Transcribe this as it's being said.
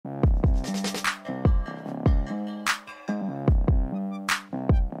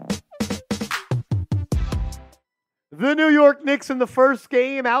The New York Knicks in the first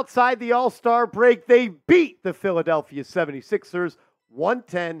game outside the All-Star break, they beat the Philadelphia 76ers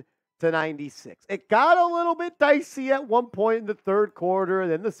 110-96. It got a little bit dicey at one point in the third quarter,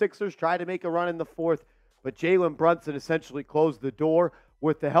 and then the Sixers tried to make a run in the fourth, but Jalen Brunson essentially closed the door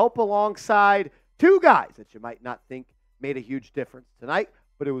with the help alongside two guys that you might not think made a huge difference tonight,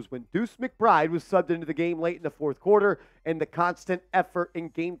 but it was when Deuce McBride was subbed into the game late in the fourth quarter and the constant effort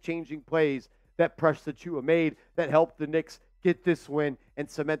and game-changing plays that Precious Achiuwa made that helped the Knicks get this win and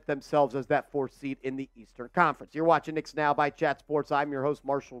cement themselves as that fourth seed in the Eastern Conference. You're watching Knicks Now by Chat Sports. I'm your host,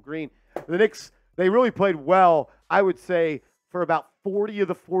 Marshall Green. The Knicks, they really played well, I would say, for about 40 of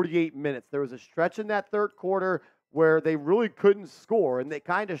the 48 minutes. There was a stretch in that third quarter where they really couldn't score, and they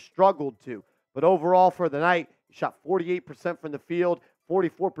kind of struggled to. But overall for the night, you shot 48% from the field,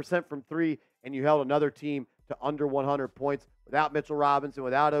 44% from three, and you held another team to under 100 points without Mitchell Robinson,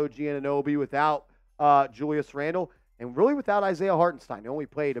 without OG Anunoby, without Julius Randle, and really without Isaiah Hartenstein. He only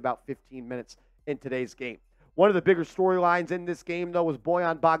played about 15 minutes in today's game. One of the bigger storylines in this game, though, was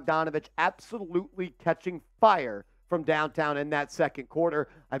Bojan Bogdanovic absolutely catching fire from downtown in that second quarter.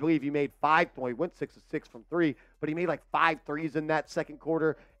 I believe he made he went 6 of 6 from three, but he made like 5 threes in that second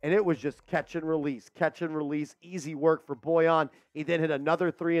quarter, and it was just catch and release, easy work for Bojan. He then hit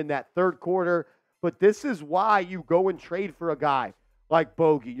another three in that third quarter. But this is why you go and trade for a guy like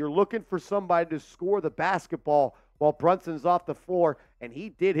Bogey. You're looking for somebody to score the basketball while Brunson's off the floor, and he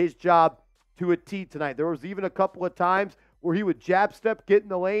did his job to a T tonight. There was even a couple of times where he would jab step, get in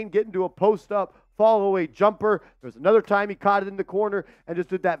the lane, get into a post-up, follow-away jumper. There was another time he caught it in the corner and just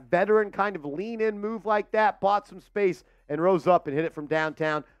did that veteran kind of lean-in move like that, bought some space, and rose up and hit it from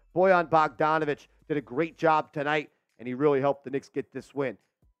downtown. Bojan Bogdanovic did a great job tonight, and he really helped the Knicks get this win.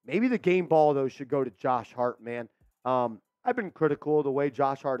 Maybe the game ball, though, should go to Josh Hart, man. I've been critical of the way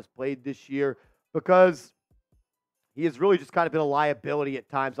Josh Hart has played this year because he has really just kind of been a liability at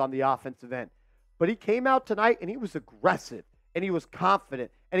times on the offensive end. But he came out tonight, and he was aggressive, and he was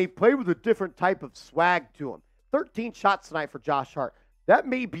confident, and he played with a different type of swag to him. 13 shots tonight for Josh Hart. That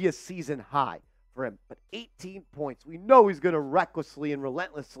may be a season high for him, but 18 points. We know he's going to recklessly and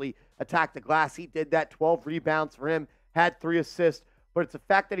relentlessly attack the glass. He did that. 12 rebounds for him, had 3 assists. But it's the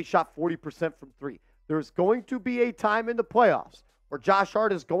fact that he shot 40% from three. There's going to be a time in the playoffs where Josh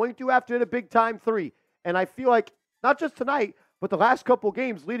Hart is going to have to hit a big-time three. And I feel like, not just tonight, but the last couple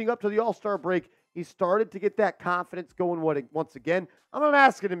games leading up to the All-Star break, he started to get that confidence going once again. I'm not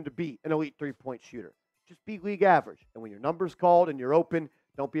asking him to be an elite three-point shooter. Just be league average. And when your number's called and you're open,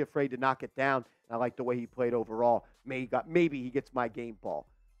 don't be afraid to knock it down. And I like the way he played overall. Maybe he gets my game ball.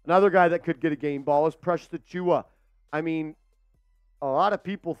 Another guy that could get a game ball is Precious Achiuwa. I mean, a lot of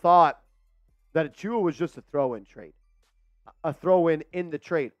people thought that Achiuwa was just a throw-in trade, a throw-in in the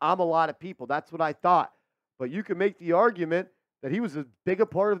trade. I'm a lot of people. That's what I thought. But you can make the argument that he was as big a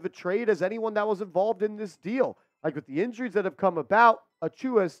part of the trade as anyone that was involved in this deal. Like with the injuries that have come about,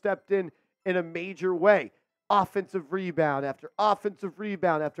 Achiuwa has stepped in a major way. Offensive rebound after offensive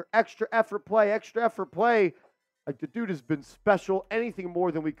rebound after extra effort play. Like the dude has been special, anything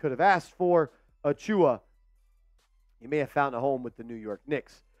more than we could have asked for. Achiuwa, you may have found a home with the New York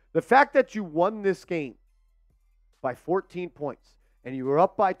Knicks. The fact that you won this game by 14 points and you were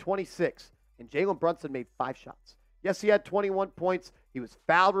up by 26 and Jalen Brunson made 5 shots. Yes, he had 21 points. He was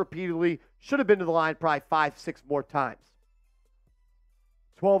fouled repeatedly. Should have been to the line probably 5-6 more times.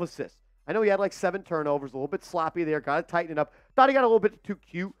 12 assists. I know he had like 7 turnovers, a little bit sloppy there. Got to tighten it up. Thought he got a little bit too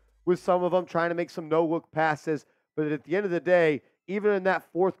cute with some of them, trying to make some no-look passes. But at the end of the day, even in that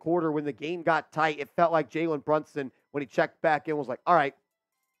fourth quarter when the game got tight, it felt like Jalen Brunson, when he checked back in, was like, all right,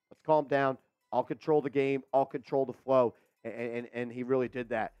 let's calm down. I'll control the game. I'll control the flow. And he really did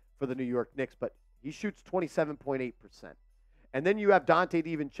that for the New York Knicks. But he shoots 27.8%. And then you have Donte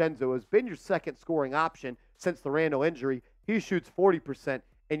DiVincenzo, who has been your second scoring option since the Randle injury. He shoots 40%,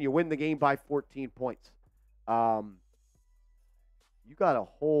 and you win the game by 14 points. You got a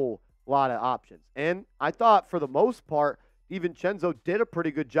whole lot of options. And I thought, for the most part, DiVincenzo did a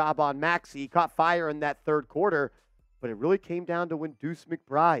pretty good job on Maxey. He caught fire in that third quarter, but it really came down to when Deuce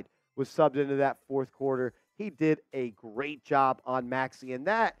McBride was subbed into that fourth quarter. He did a great job on Maxey, and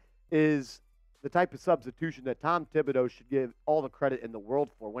that is the type of substitution that Tom Thibodeau should give all the credit in the world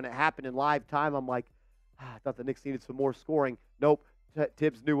for. When it happened in live time, I'm like, I thought the Knicks needed some more scoring. Nope,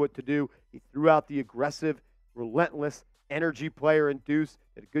 Tibbs knew what to do. He threw out the aggressive, relentless energy player in Deuce.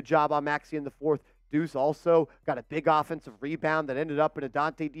 Did a good job on Maxey in the fourth. Deuce also got a big offensive rebound that ended up in a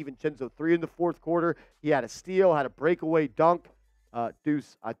Donte DiVincenzo 3 in the fourth quarter. He had a steal, had a breakaway dunk.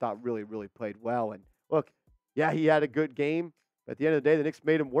 Deuce, I thought, really, really played well. And look, yeah, he had a good game. But at the end of the day, the Knicks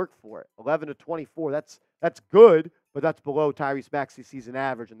made him work for it. 11 to 24, that's good, but that's below Tyrese Maxey's season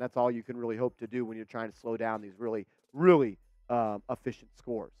average, and that's all you can really hope to do when you're trying to slow down these really, really efficient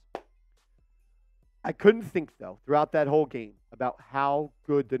scores. I couldn't think, though, throughout that whole game about how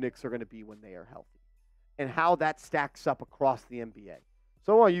good the Knicks are going to be when they are healthy and how that stacks up across the NBA.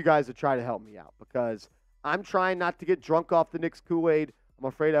 So I want you guys to try to help me out because I'm trying not to get drunk off the Knicks Kool-Aid. I'm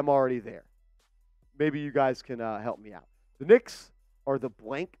afraid I'm already there. Maybe you guys can help me out. The Knicks are the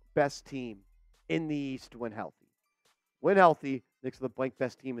blank best team in the East when healthy. When healthy, Knicks are the blank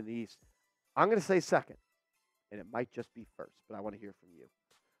best team in the East. I'm going to say second, and it might just be first, but I want to hear from you.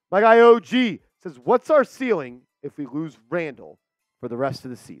 My guy OG says, what's our ceiling if we lose Randle for the rest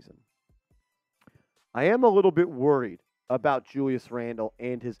of the season? I am a little bit worried about Julius Randle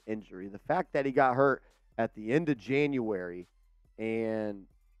and his injury. The fact that he got hurt at the end of January and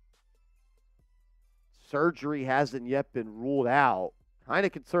surgery hasn't yet been ruled out kind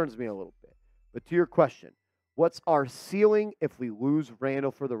of concerns me a little bit. But to your question, what's our ceiling if we lose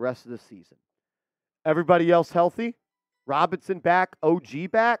Randle for the rest of the season? Everybody else healthy? Robinson back?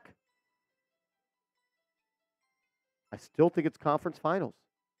 OG back? I still think it's conference finals.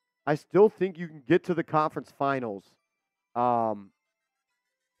 I still think you can get to the conference finals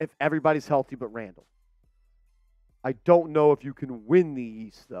if everybody's healthy but Randle. I don't know if you can win the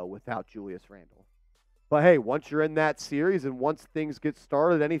East, though, without Julius Randle. But, hey, once you're in that series and once things get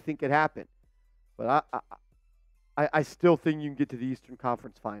started, anything could happen. But I still think you can get to the Eastern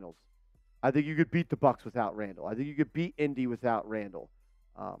Conference Finals. I think you could beat the Bucks without Randle. I think you could beat Indy without Randle.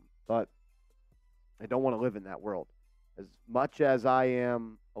 But I don't want to live in that world. As much as I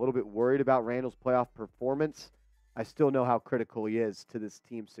am a little bit worried about Randle's playoff performance, I still know how critical he is to this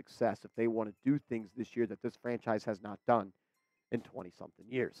team's success if they want to do things this year that this franchise has not done in 20-something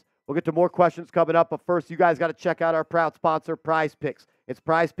years. We'll get to more questions coming up, but first, you guys got to check out our proud sponsor, Prize Picks. It's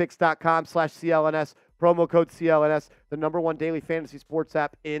prizepicks.com/CLNS, promo code CLNS, the #1 daily fantasy sports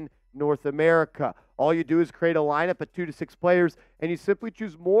app in North America. All you do is create a lineup of 2 to 6 players, and you simply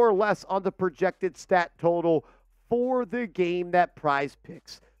choose more or less on the projected stat total for the game that Prize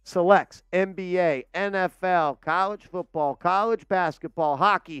Picks selects. NBA, NFL, college football, college basketball,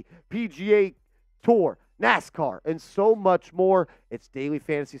 hockey, PGA Tour, NASCAR, and so much more. It's daily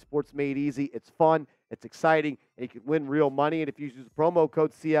fantasy sports made easy. It's fun. It's exciting. And you can win real money. And if you use the promo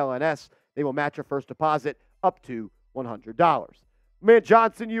code CLNS, they will match your first deposit up to $100. Man,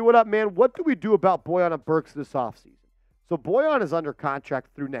 Johnson, what up, man? What do we do about Bojan and Burks this offseason? So Bojan is under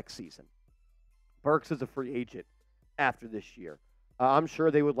contract through next season. Burks is a free agent after this year. I'm sure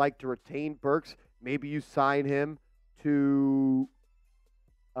they would like to retain Burks. Maybe you sign him to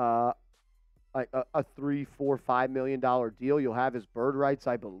like a $3, $4, $5 million deal. You'll have his bird rights,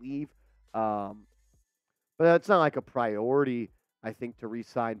 I believe. But it's not like a priority, I think, to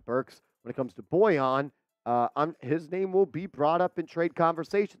re-sign Burks. When it comes to Bojan, his name will be brought up in trade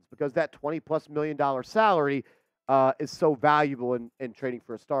conversations because that $20+ million salary is so valuable in trading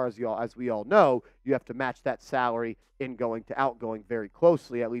for a star. As we all know, you have to match that salary ingoing to outgoing very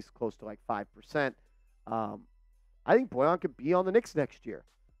closely, at least close to like 5%. I think Bojan could be on the Knicks next year.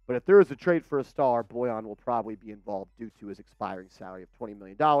 But if there is a trade for a star, Bojan will probably be involved due to his expiring salary of $20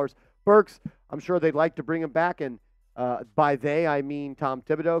 million. Burks, I'm sure they'd like to bring him back. And by they, I mean Tom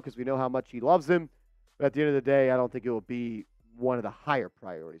Thibodeau, because we know how much he loves him. But at the end of the day, I don't think it will be one of the higher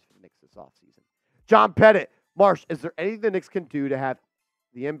priorities for the Knicks this offseason. John Pettit, Marsh, is there anything the Knicks can do to have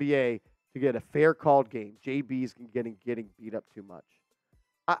the NBA to get a fair called game? JB's getting beat up too much.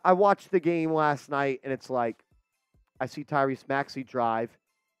 I watched the game last night, and it's like I see Tyrese Maxey drive,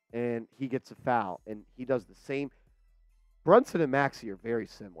 and he gets a foul, and he does the same. Brunson and Maxey are very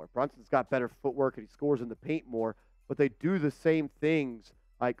similar. Brunson's got better footwork, and he scores in the paint more, but they do the same things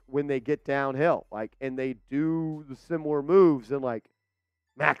like when they get downhill, and they do the similar moves, and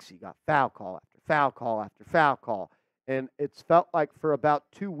Maxey got foul call after foul call after foul call. And it's felt like for about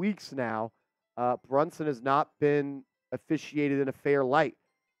 2 weeks now, Brunson has not been officiated in a fair light.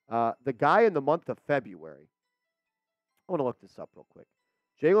 The guy in the month of February, I want to look this up real quick.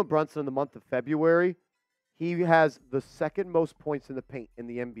 Jalen Brunson in the month of February, he has the second most points in the paint in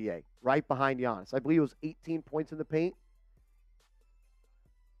the NBA, right behind Giannis. I believe it was 18 points in the paint.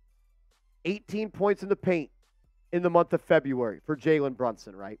 18 points in the paint in the month of February for Jalen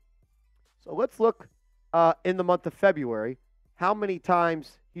Brunson, right? So let's look in the month of February how many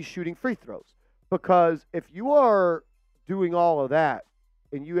times he's shooting free throws. Because if you are doing all of that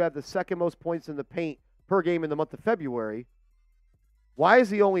and you have the second most points in the paint per game in the month of February, why is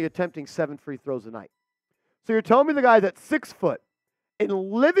he only attempting 7 free throws a night? So you're telling me the guy that's 6 foot and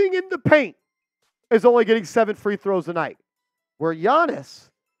living in the paint is only getting 7 free throws a night, where Giannis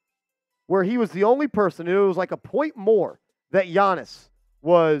where he was the only person, and it was like a point more that Giannis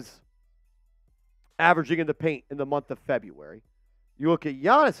was averaging in the paint in the month of February. You look at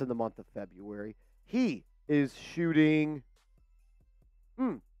Giannis in the month of February, he is shooting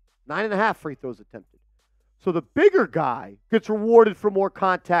 9.5 free throws attempted. So the bigger guy gets rewarded for more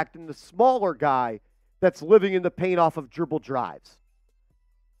contact than the smaller guy that's living in the paint off of dribble drives.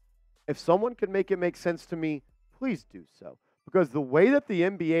 If someone can make it make sense to me, please do so. Because the way that the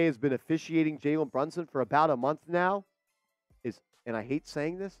NBA has been officiating Jalen Brunson for about a month now is, and I hate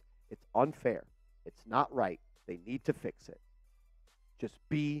saying this, it's unfair. It's not right. They need to fix it. Just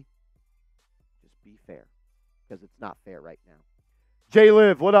be fair. Because it's not fair right now. Jay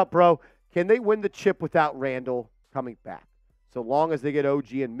Liv, what up, bro? Can they win the chip without Randle coming back? So long as they get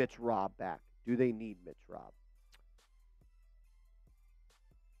OG and Mitch Robb back. Do they need Mitch Robb?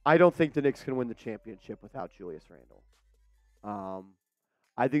 I don't think the Knicks can win the championship without Julius Randle.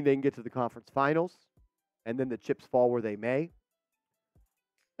 I think they can get to the conference finals, and then the chips fall where they may.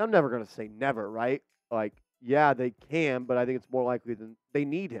 I'm never going to say never, right? Like, yeah, they can, but I think it's more likely than they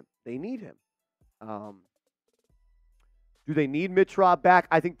need him. They need him. Do they need Mitch Robb back?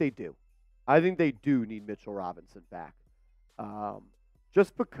 I think they do. I think they do need Mitchell Robinson back.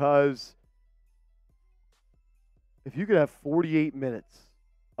 Just because if you could have 48 minutes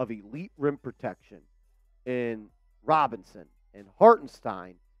of elite rim protection in Robinson and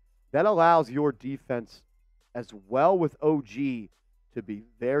Hartenstein, that allows your defense as well with OG to be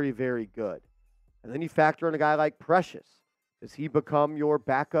very, very good. And then you factor in a guy like Precious. Does he become your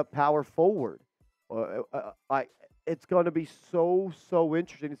backup power forward? It's going to be so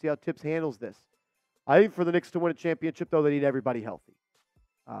interesting to see how Tibbs handles this. I think for the Knicks to win a championship, though, they need everybody healthy.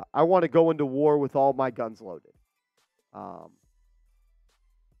 I want to go into war with all my guns loaded.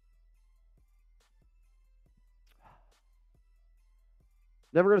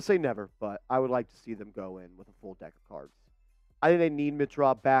 Never going to say never, but I would like to see them go in with a full deck of cards. I think they need Mitch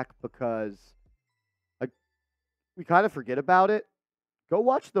Robb back because we kind of forget about it. Go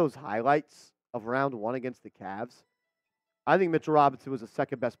watch those highlights of round one against the Cavs. I think Mitchell Robinson was the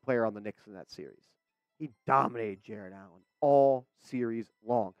second best player on the Knicks in that series. He dominated Jarrett Allen all series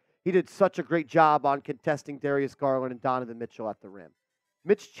long. He did such a great job on contesting Darius Garland and Donovan Mitchell at the rim.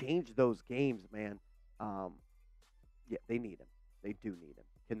 Mitch changed those games, man. Yeah, they need him. They do need him.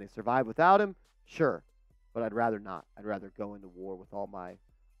 Can they survive without him? Sure. But I'd rather not. I'd rather go into war with all my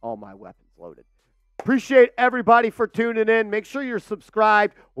weapons loaded. Appreciate everybody for tuning in. Make sure you're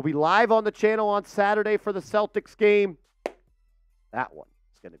subscribed. We'll be live on the channel on Saturday for the Celtics game. That one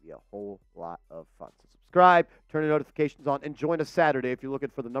is going to be a whole lot of fun. So subscribe, turn your notifications on, and join us Saturday if you're looking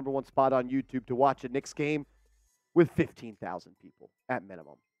for the #1 spot on YouTube to watch a Knicks game with 15,000 people at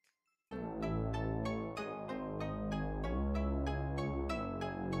minimum.